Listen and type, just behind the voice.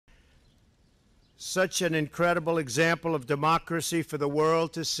Such an incredible example of democracy for the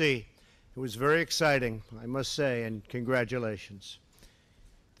world to see. It was very exciting, I must say, and congratulations.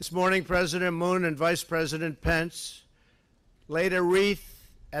 This morning, President Moon and Vice President Pence laid a wreath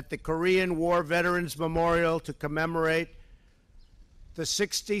at the Korean War Veterans Memorial to commemorate the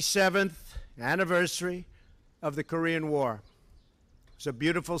 67th anniversary of the Korean War. It was a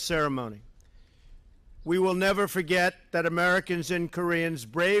beautiful ceremony. We will never forget that Americans and Koreans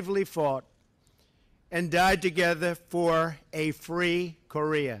bravely fought and died together for a free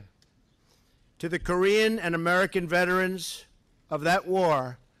Korea. To the Korean and American veterans of that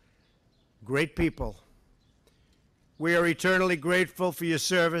war, great people, we are eternally grateful for your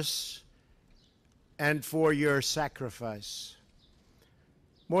service and for your sacrifice.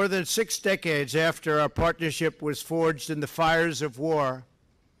 More than 6 decades after our partnership was forged in the fires of war,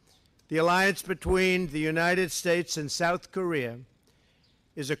 the alliance between the United States and South Korea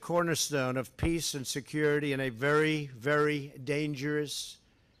is a cornerstone of peace and security in a very, very dangerous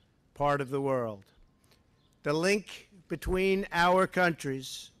part of the world. The link between our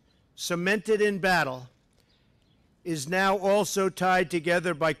countries, cemented in battle, is now also tied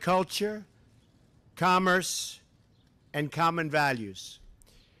together by culture, commerce, and common values.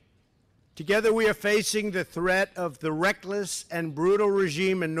 Together we are facing the threat of the reckless and brutal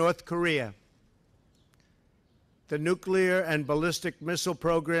regime in North Korea. The nuclear and ballistic missile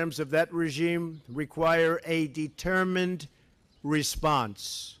programs of that regime require a determined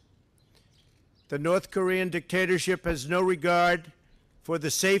response. The North Korean dictatorship has no regard for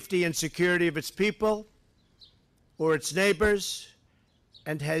the safety and security of its people or its neighbors,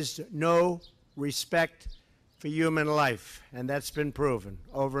 and has no respect for human life, and that's been proven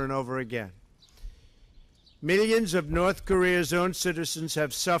over and over again. Millions of North Korea's own citizens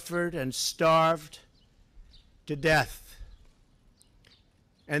have suffered and starved to death,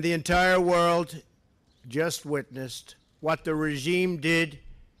 and the entire world just witnessed what the regime did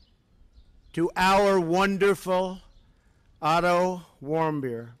to our wonderful Otto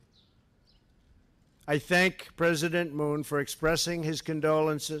Warmbier. I thank President Moon for expressing his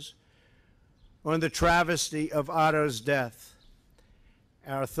condolences on the travesty of Otto's death.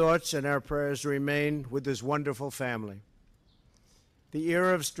 Our thoughts and our prayers remain with his wonderful family. The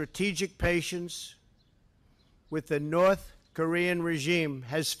era of strategic patience with the North Korean regime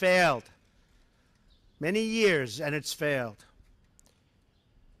has failed. Many years, and it's failed.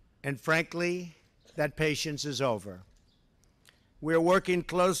 And frankly, that patience is over. We are working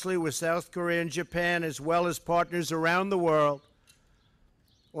closely with South Korea and Japan, as well as partners around the world,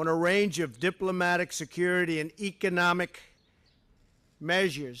 on a range of diplomatic, security, and economic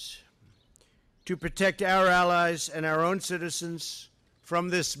measures to protect our allies and our own citizens from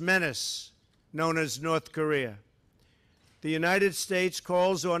this menace known as North Korea. The United States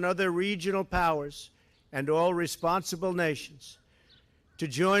calls on other regional powers and all responsible nations to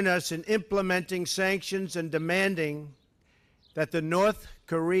join us in implementing sanctions and demanding that the North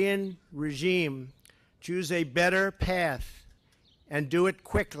Korean regime choose a better path and do it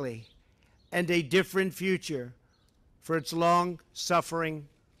quickly, and a different future for its long-suffering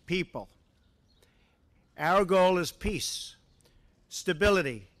people. Our goal is peace,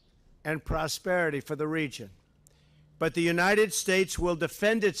 stability, and prosperity for the region. But the United States will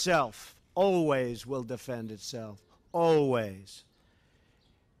defend itself, always will defend itself, always.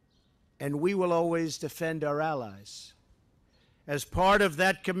 And we will always defend our allies. As part of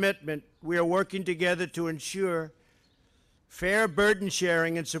that commitment, we are working together to ensure fair burden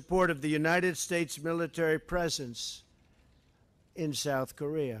sharing in support of the United States military presence in South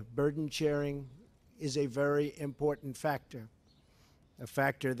Korea. Burden sharing is a very important factor, a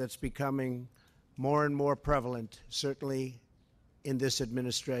factor that's becoming more and more prevalent, certainly in this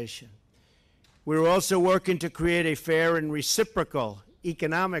administration. We're also working to create a fair and reciprocal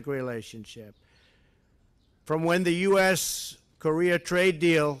economic relationship. From when the U.S.-Korea trade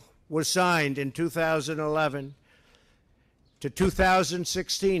deal was signed in 2011 to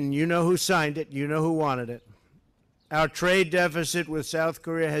 2016, you know who signed it, you know who wanted it. Our trade deficit with South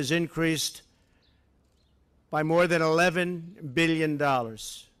Korea has increased by more than $11 billion.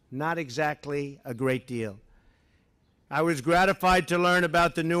 Not exactly a great deal. I was gratified to learn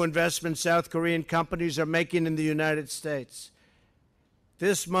about the new investments South Korean companies are making in the United States.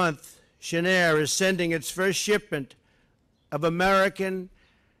 This month, Schneider is sending its first shipment of American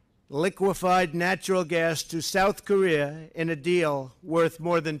liquefied natural gas to South Korea in a deal worth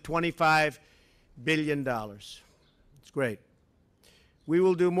more than $25 billion. It's great. We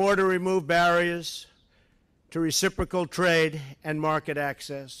will do more to remove barriers to reciprocal trade and market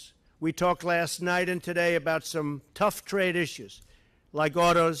access. We talked last night and today about some tough trade issues like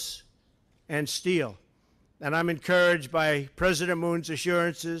autos and steel. And I'm encouraged by President Moon's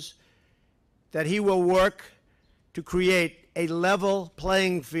assurances that he will work to create a level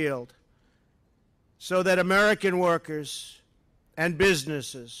playing field so that American workers and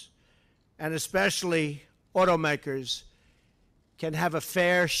businesses, and especially automakers, can have a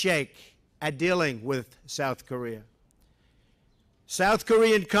fair shake at dealing with South Korea. South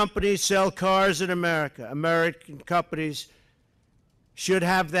Korean companies sell cars in America. American companies should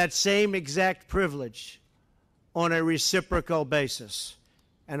have that same exact privilege on a reciprocal basis,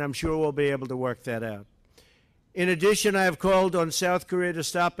 and I'm sure we'll be able to work that out. In addition, I have called on South Korea to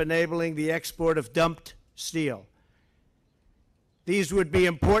stop enabling the export of dumped steel. These would be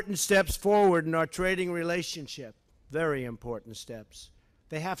important steps forward in our trading relationship, very important steps.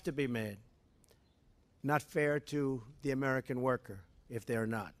 They have to be made. Not fair to the American worker if they're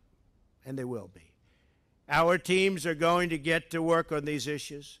not, and they will be. Our teams are going to get to work on these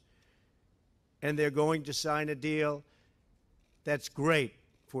issues, and they're going to sign a deal that's great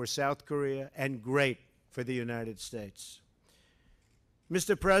for South Korea and great for the United States.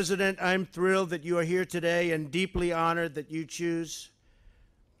 Mr. President, I'm thrilled that you are here today and deeply honored that you choose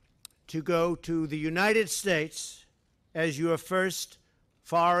to go to the United States as your first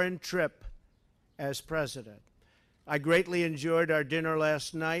foreign trip as president. I greatly enjoyed our dinner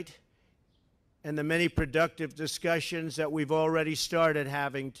last night and the many productive discussions that we've already started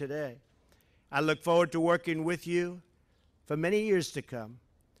having today. I look forward to working with you for many years to come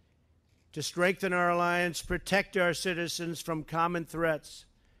to strengthen our alliance, protect our citizens from common threats,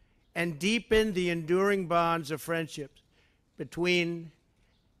 and deepen the enduring bonds of friendship between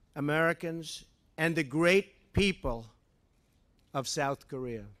Americans and the great people of South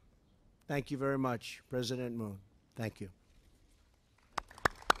Korea. Thank you very much, President Moon. Thank you.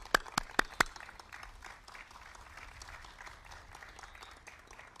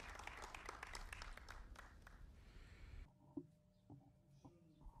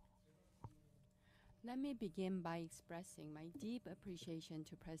 Let me begin by expressing my deep appreciation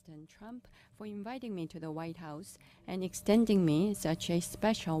to President Trump for inviting me to the White House and extending me such a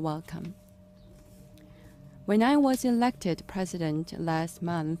special welcome. When I was elected president last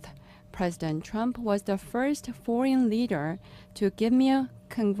month, President Trump was the first foreign leader to give me a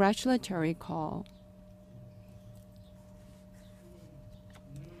congratulatory call.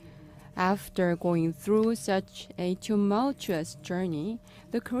 After going through such a tumultuous journey,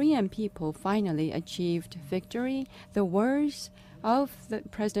 the Korean people finally achieved victory. The words of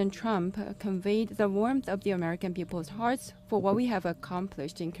President Trump conveyed the warmth of the American people's hearts for what we have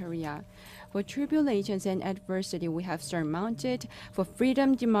accomplished in Korea. For tribulations and adversity we have surmounted, for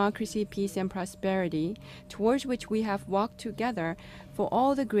freedom, democracy, peace, and prosperity, towards which we have walked together, for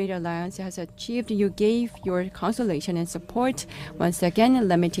all the great alliance has achieved, you gave your consolation and support. Once again,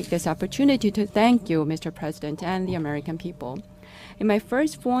 let me take this opportunity to thank you, Mr. President, and the American people. In my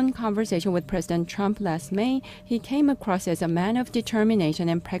first phone conversation with President Trump last May, he came across as a man of determination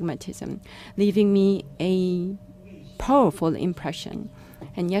and pragmatism, leaving me a powerful impression.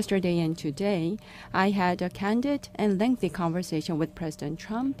 And yesterday and today, I had a candid and lengthy conversation with President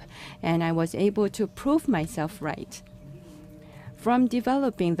Trump, and I was able to prove myself right. From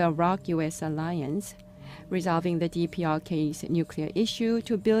developing the ROK-US alliance, resolving the DPRK's nuclear issue,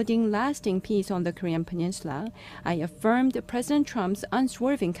 to building lasting peace on the Korean Peninsula, I affirmed President Trump's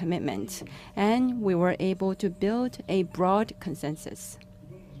unswerving commitment, and we were able to build a broad consensus.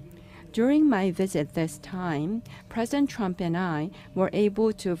 During my visit this time, President Trump and I were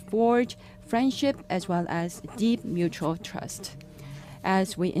able to forge friendship as well as deep mutual trust.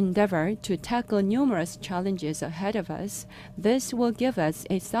 As we endeavor to tackle numerous challenges ahead of us, this will give us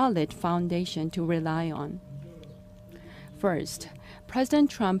a solid foundation to rely on. First,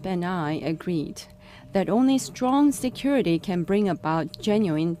 President Trump and I agreed that only strong security can bring about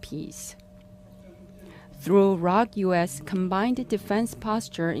genuine peace. Through ROK-US combined defense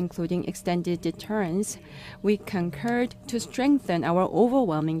posture, including extended deterrence, we concurred to strengthen our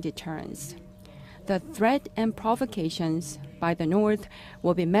overwhelming deterrence. The threat and provocations by the North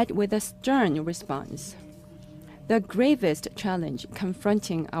will be met with a stern response. The gravest challenge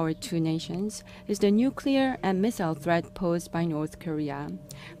confronting our two nations is the nuclear and missile threat posed by North Korea.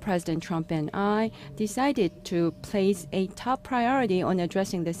 President Trump and I decided to place a top priority on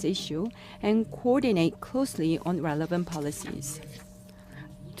addressing this issue and coordinate closely on relevant policies.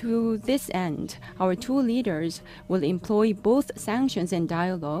 To this end, our two leaders will employ both sanctions and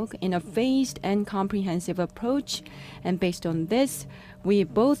dialogue in a phased and comprehensive approach, and based on this, we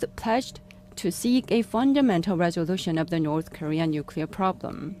both pledged to seek a fundamental resolution of the North Korean nuclear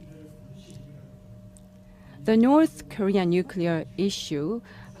problem. The North Korean nuclear issue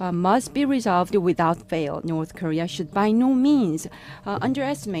must be resolved without fail. North Korea should by no means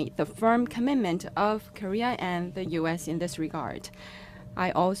underestimate the firm commitment of Korea and the U.S. in this regard.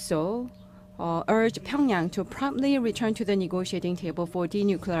 I also urge Pyongyang to promptly return to the negotiating table for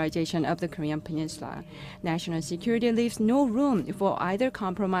denuclearization of the Korean Peninsula. National security leaves no room for either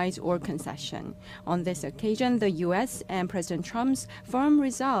compromise or concession. On this occasion, the U.S. and President Trump's firm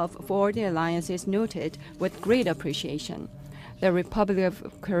resolve for the alliance is noted with great appreciation. The Republic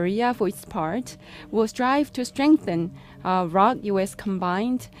of Korea, for its part, will strive to strengthen ROK-U.S.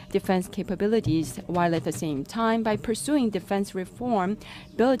 combined defense capabilities, while at the same time, by pursuing defense reform,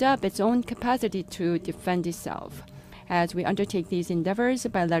 build up its own capacity to defend itself. As we undertake these endeavors,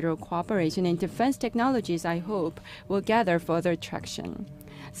 bilateral cooperation in defense technologies, I hope, will gather further traction.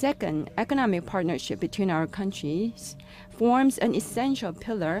 Second, economic partnership between our countries forms an essential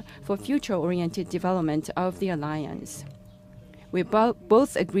pillar for future-oriented development of the alliance. We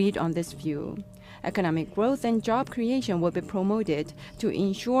both agreed on this view. Economic growth and job creation will be promoted to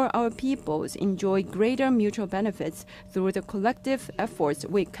ensure our peoples enjoy greater mutual benefits through the collective efforts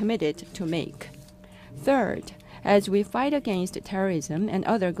we committed to make. Third, as we fight against terrorism and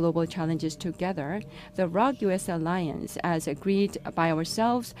other global challenges together, the ROK-U.S. alliance, as agreed by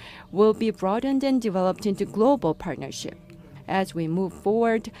ourselves, will be broadened and developed into global partnership. As we move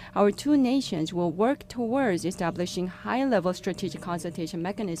forward, our two nations will work towards establishing high-level strategic consultation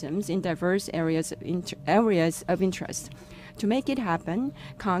mechanisms in diverse areas of interest. To make it happen,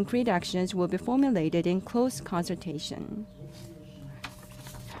 concrete actions will be formulated in close consultation.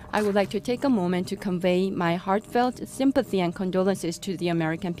 I would like to take a moment to convey my heartfelt sympathy and condolences to the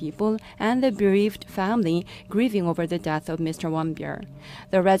American people and the bereaved family grieving over the death of Mr. Won-byeol.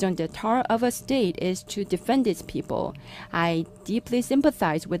 The raison d'etre of a state is to defend its people. I deeply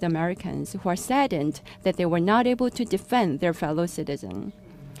sympathize with Americans who are saddened that they were not able to defend their fellow citizen.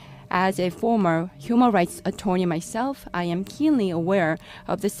 As a former human rights attorney myself, I am keenly aware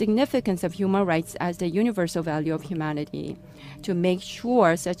of the significance of human rights as the universal value of humanity. To make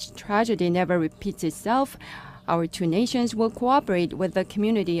sure such tragedy never repeats itself, our two nations will cooperate with the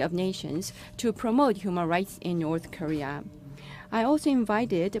community of nations to promote human rights in North Korea. I also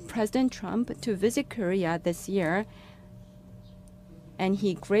invited President Trump to visit Korea this year, and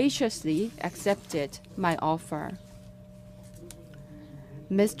he graciously accepted my offer.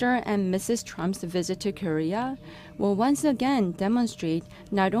 Mr. and Mrs. Trump's visit to Korea will once again demonstrate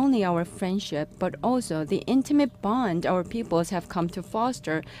not only our friendship, but also the intimate bond our peoples have come to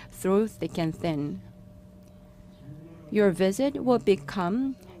foster through thick and thin. Your visit will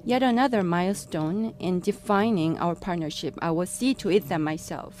become yet another milestone in defining our partnership. I will see to it that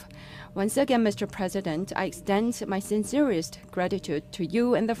myself. Once again, Mr. President, I extend my sincerest gratitude to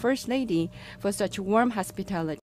you and the First Lady for such warm hospitality.